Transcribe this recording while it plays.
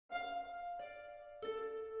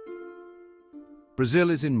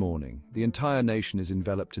Brazil is in mourning. The entire nation is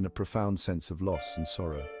enveloped in a profound sense of loss and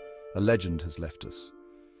sorrow. A legend has left us.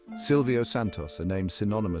 Silvio Santos, a name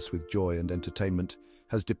synonymous with joy and entertainment,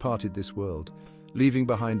 has departed this world, leaving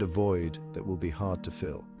behind a void that will be hard to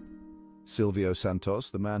fill. Silvio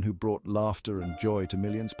Santos, the man who brought laughter and joy to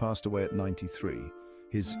millions, passed away at 93.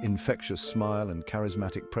 His infectious smile and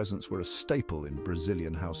charismatic presence were a staple in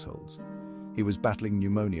Brazilian households. He was battling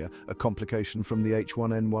pneumonia, a complication from the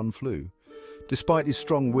H1N1 flu. Despite his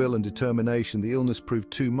strong will and determination, the illness proved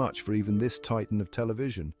too much for even this titan of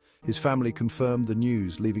television. His family confirmed the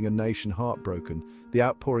news, leaving a nation heartbroken. The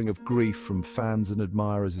outpouring of grief from fans and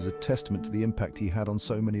admirers is a testament to the impact he had on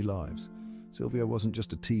so many lives. Silvio wasn't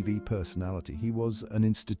just a TV personality, he was an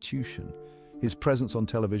institution. His presence on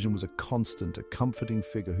television was a constant, a comforting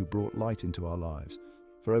figure who brought light into our lives.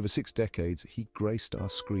 For over 6 decades, he graced our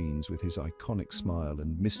screens with his iconic smile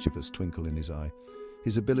and mischievous twinkle in his eye.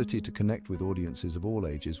 His ability to connect with audiences of all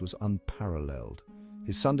ages was unparalleled.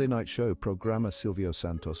 His Sunday night show, Programa Silvio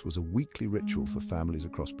Santos, was a weekly ritual for families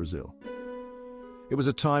across Brazil. It was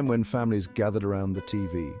a time when families gathered around the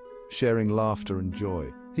TV, sharing laughter and joy.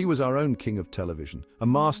 He was our own king of television, a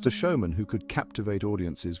master showman who could captivate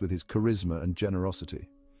audiences with his charisma and generosity.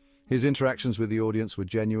 His interactions with the audience were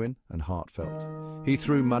genuine and heartfelt. He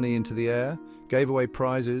threw money into the air, gave away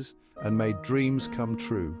prizes, and made dreams come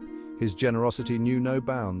true. His generosity knew no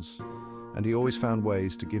bounds, and he always found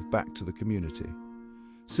ways to give back to the community.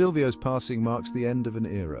 Silvio's passing marks the end of an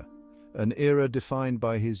era defined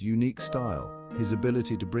by his unique style, his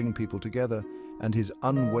ability to bring people together, and his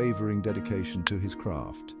unwavering dedication to his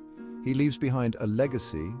craft. He leaves behind a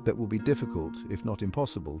legacy that will be difficult, if not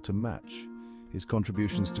impossible, to match. His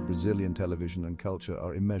contributions to Brazilian television and culture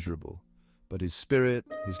are immeasurable, but his spirit,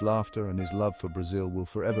 his laughter, and his love for Brazil will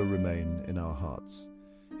forever remain in our hearts.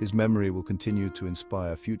 His memory will continue to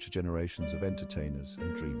inspire future generations of entertainers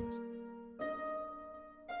and dreamers.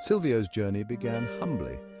 Silvio's journey began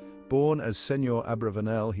humbly. Born as Senor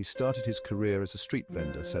Abravanel, he started his career as a street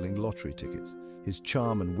vendor selling lottery tickets. His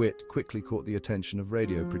charm and wit quickly caught the attention of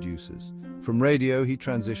radio producers. From radio, he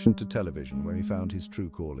transitioned to television, where he found his true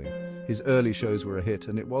calling. His early shows were a hit,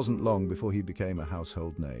 and it wasn't long before he became a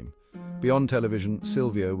household name. Beyond television,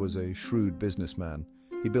 Silvio was a shrewd businessman.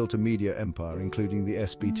 He built a media empire, including the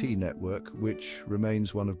SBT network, which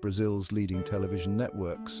remains one of Brazil's leading television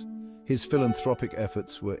networks. His philanthropic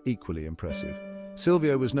efforts were equally impressive.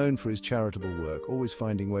 Silvio was known for his charitable work, always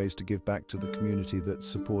finding ways to give back to the community that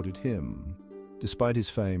supported him. Despite his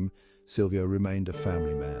fame, Silvio remained a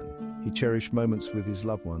family man. He cherished moments with his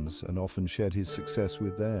loved ones and often shared his success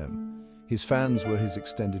with them. His fans were his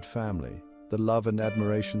extended family. The love and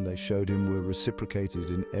admiration they showed him were reciprocated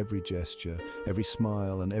in every gesture, every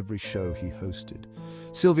smile, and every show he hosted.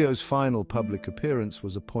 Silvio's final public appearance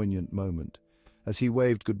was a poignant moment. As he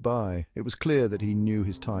waved goodbye, it was clear that he knew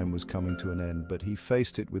his time was coming to an end, but he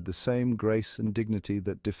faced it with the same grace and dignity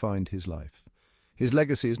that defined his life. His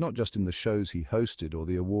legacy is not just in the shows he hosted or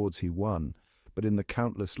the awards he won, but in the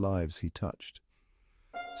countless lives he touched.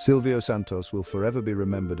 Silvio Santos will forever be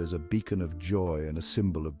remembered as a beacon of joy and a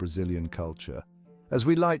symbol of Brazilian culture. As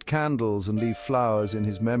we light candles and leave flowers in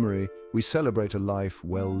his memory, we celebrate a life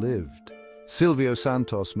well lived. Silvio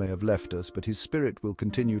Santos may have left us, but his spirit will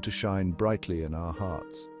continue to shine brightly in our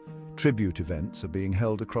hearts. Tribute events are being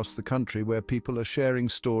held across the country where people are sharing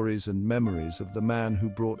stories and memories of the man who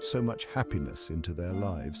brought so much happiness into their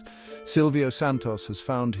lives. Silvio Santos has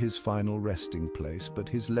found his final resting place, but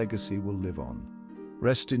his legacy will live on.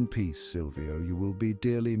 Rest in peace, Silvio. You will be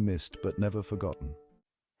dearly missed, but never forgotten.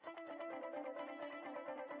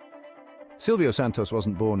 Silvio Santos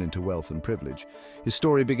wasn't born into wealth and privilege. His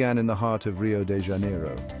story began in the heart of Rio de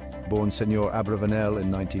Janeiro. Born Senor Abravanel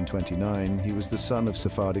in 1929, he was the son of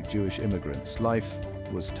Sephardic Jewish immigrants. Life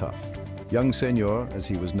was tough. Young Senor, as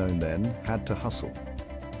he was known then, had to hustle.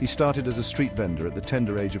 He started as a street vendor at the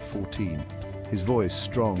tender age of 14. His voice,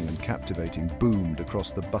 strong and captivating, boomed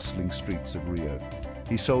across the bustling streets of Rio.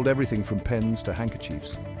 He sold everything from pens to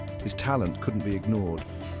handkerchiefs. His talent couldn't be ignored.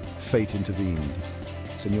 Fate intervened.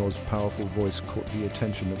 Senor's powerful voice caught the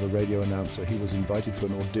attention of a radio announcer. He was invited for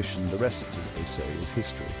an audition. The rest, as they say, is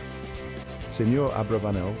history. Senor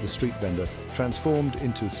Abravanel, the street vendor, transformed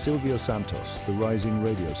into Silvio Santos, the rising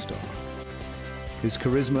radio star. His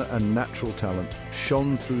charisma and natural talent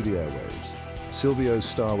shone through the airwaves. Silvio's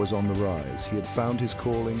star was on the rise. He had found his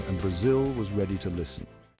calling, and Brazil was ready to listen.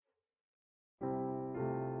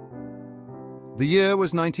 The year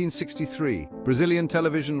was 1963. Brazilian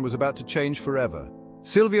television was about to change forever.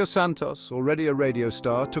 Silvio Santos, already a radio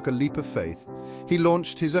star, took a leap of faith. He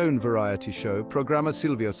launched his own variety show, Programa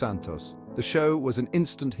Silvio Santos. The show was an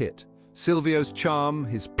instant hit. Silvio's charm,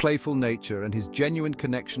 his playful nature, and his genuine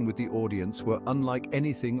connection with the audience were unlike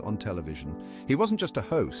anything on television. He wasn't just a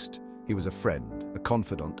host, he was a friend, a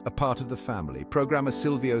confidant, a part of the family. Programa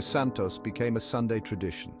Silvio Santos became a Sunday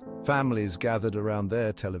tradition. Families gathered around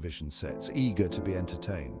their television sets, eager to be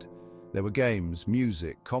entertained. There were games,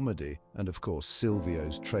 music, comedy, and of course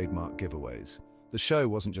Silvio's trademark giveaways. The show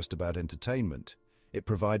wasn't just about entertainment. It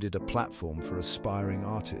provided a platform for aspiring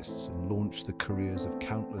artists and launched the careers of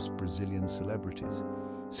countless Brazilian celebrities.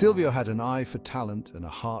 Silvio had an eye for talent and a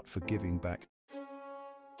heart for giving back.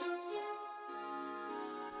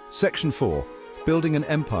 Section 4. Building an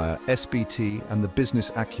Empire, SBT and the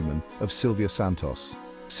Business Acumen of Silvio Santos.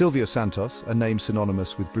 Silvio Santos, a name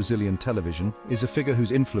synonymous with Brazilian television, is a figure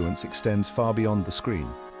whose influence extends far beyond the screen.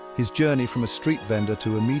 His journey from a street vendor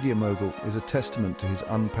to a media mogul is a testament to his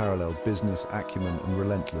unparalleled business acumen and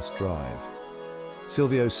relentless drive.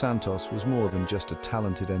 Silvio Santos was more than just a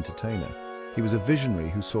talented entertainer. He was a visionary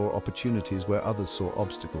who saw opportunities where others saw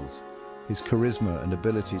obstacles. His charisma and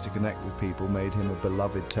ability to connect with people made him a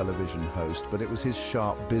beloved television host, but it was his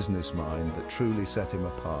sharp business mind that truly set him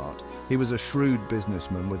apart. He was a shrewd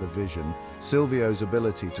businessman with a vision. Silvio's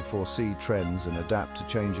ability to foresee trends and adapt to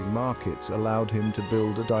changing markets allowed him to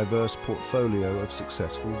build a diverse portfolio of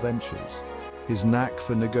successful ventures. His knack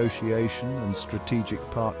for negotiation and strategic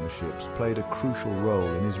partnerships played a crucial role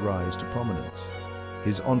in his rise to prominence.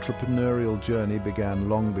 His entrepreneurial journey began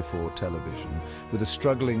long before television, with a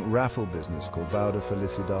struggling raffle business called Baú da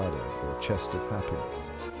Felicidade, or Chest of Happiness.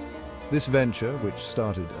 This venture, which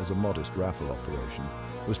started as a modest raffle operation,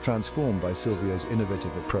 was transformed by Silvio's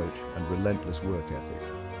innovative approach and relentless work ethic.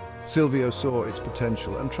 Silvio saw its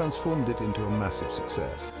potential and transformed it into a massive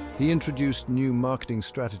success. He introduced new marketing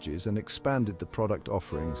strategies and expanded the product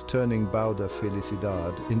offerings, turning Baú da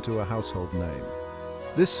Felicidade into a household name.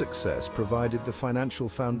 This success provided the financial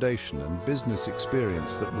foundation and business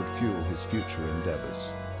experience that would fuel his future endeavors.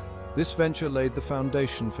 This venture laid the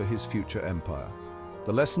foundation for his future empire.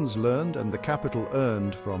 The lessons learned and the capital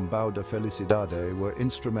earned from Baú da Felicidade were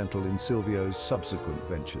instrumental in Silvio's subsequent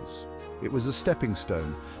ventures. It was a stepping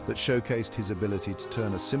stone that showcased his ability to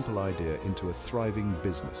turn a simple idea into a thriving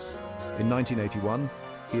business. In 1981,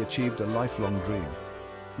 he achieved a lifelong dream,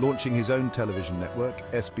 launching his own television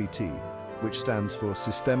network, SBT, which stands for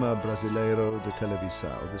Sistema Brasileiro de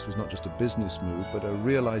Televisão. This was not just a business move, but a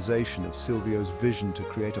realization of Silvio's vision to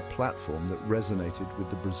create a platform that resonated with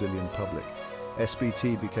the Brazilian public.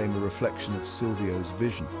 SBT became a reflection of Silvio's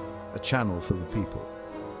vision, a channel for the people,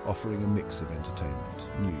 offering a mix of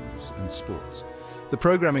entertainment, news, and sports. The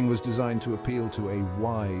programming was designed to appeal to a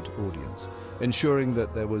wide audience, ensuring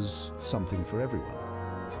that there was something for everyone.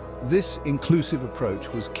 This inclusive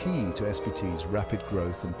approach was key to SBT's rapid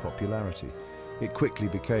growth and popularity. It quickly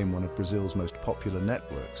became one of Brazil's most popular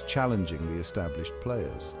networks, challenging the established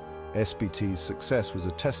players. SBT's success was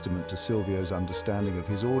a testament to Silvio's understanding of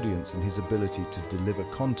his audience and his ability to deliver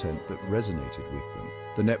content that resonated with them.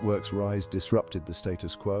 The network's rise disrupted the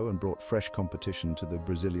status quo and brought fresh competition to the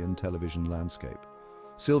Brazilian television landscape.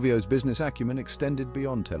 Silvio's business acumen extended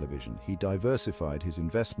beyond television. He diversified his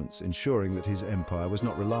investments, ensuring that his empire was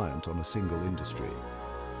not reliant on a single industry.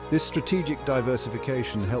 This strategic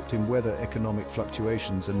diversification helped him weather economic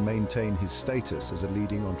fluctuations and maintain his status as a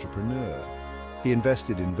leading entrepreneur. He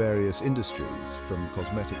invested in various industries, from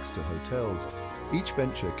cosmetics to hotels, each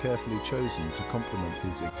venture carefully chosen to complement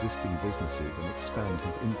his existing businesses and expand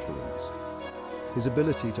his influence. His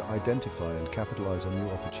ability to identify and capitalize on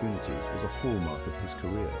new opportunities was a hallmark of his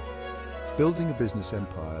career, building a business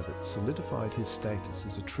empire that solidified his status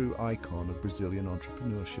as a true icon of Brazilian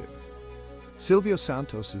entrepreneurship. Silvio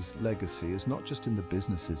Santos's legacy is not just in the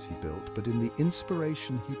businesses he built, but in the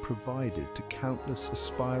inspiration he provided to countless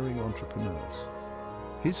aspiring entrepreneurs.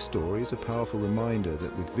 His story is a powerful reminder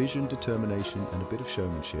that with vision, determination, and a bit of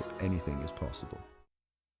showmanship, anything is possible.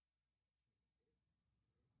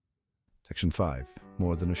 Section 5.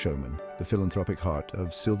 More than a showman. The philanthropic heart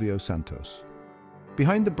of Silvio Santos.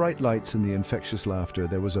 Behind the bright lights and the infectious laughter,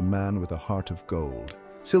 there was a man with a heart of gold.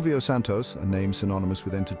 Silvio Santos, a name synonymous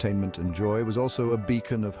with entertainment and joy, was also a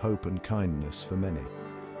beacon of hope and kindness for many.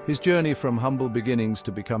 His journey from humble beginnings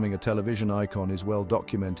to becoming a television icon is well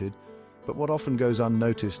documented, but what often goes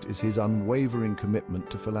unnoticed is his unwavering commitment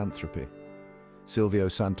to philanthropy. Silvio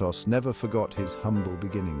Santos never forgot his humble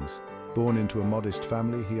beginnings. Born into a modest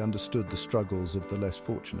family, he understood the struggles of the less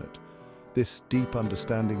fortunate. This deep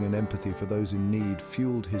understanding and empathy for those in need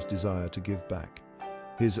fueled his desire to give back.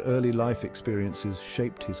 His early life experiences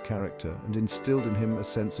shaped his character and instilled in him a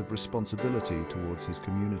sense of responsibility towards his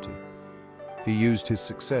community. He used his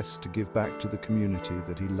success to give back to the community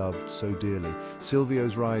that he loved so dearly.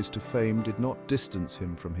 Silvio's rise to fame did not distance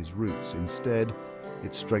him from his roots. Instead,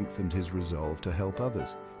 it strengthened his resolve to help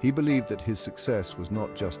others. He believed that his success was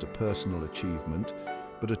not just a personal achievement,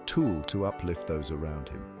 but a tool to uplift those around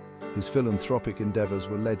him. His philanthropic endeavors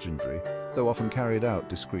were legendary, though often carried out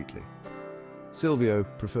discreetly. Silvio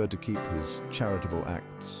preferred to keep his charitable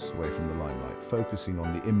acts away from the limelight, focusing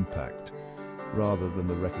on the impact rather than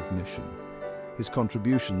the recognition. His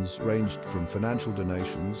contributions ranged from financial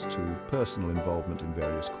donations to personal involvement in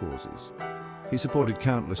various causes. He supported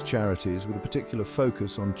countless charities with a particular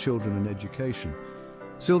focus on children and education.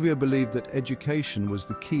 Silvio believed that education was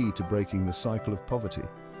the key to breaking the cycle of poverty.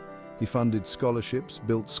 He funded scholarships,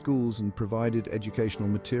 built schools, and provided educational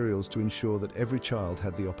materials to ensure that every child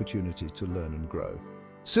had the opportunity to learn and grow.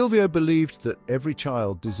 Silvio believed that every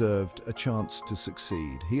child deserved a chance to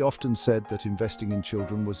succeed. He often said that investing in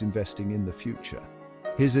children was investing in the future.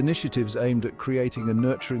 His initiatives aimed at creating a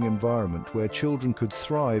nurturing environment where children could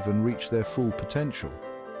thrive and reach their full potential.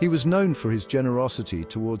 He was known for his generosity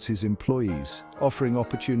towards his employees, offering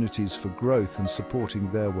opportunities for growth and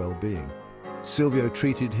supporting their well-being. Silvio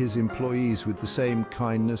treated his employees with the same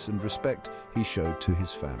kindness and respect he showed to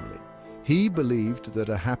his family. He believed that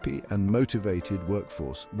a happy and motivated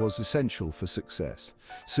workforce was essential for success.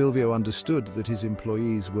 Silvio understood that his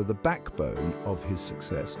employees were the backbone of his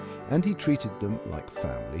success, and he treated them like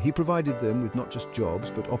family. He provided them with not just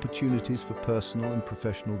jobs, but opportunities for personal and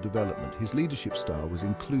professional development. His leadership style was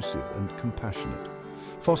inclusive and compassionate,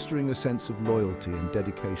 fostering a sense of loyalty and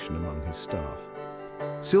dedication among his staff.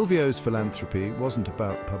 Silvio's philanthropy wasn't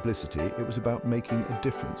about publicity, it was about making a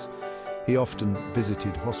difference. He often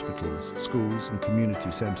visited hospitals, schools, and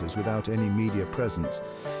community centers without any media presence,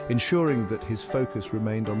 ensuring that his focus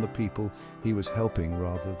remained on the people he was helping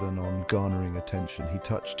rather than on garnering attention. He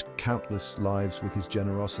touched countless lives with his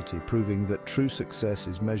generosity, proving that true success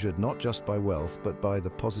is measured not just by wealth, but by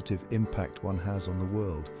the positive impact one has on the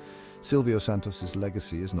world. Silvio Santos's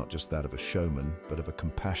legacy is not just that of a showman, but of a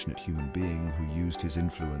compassionate human being who used his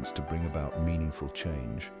influence to bring about meaningful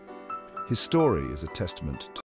change. His story is a testament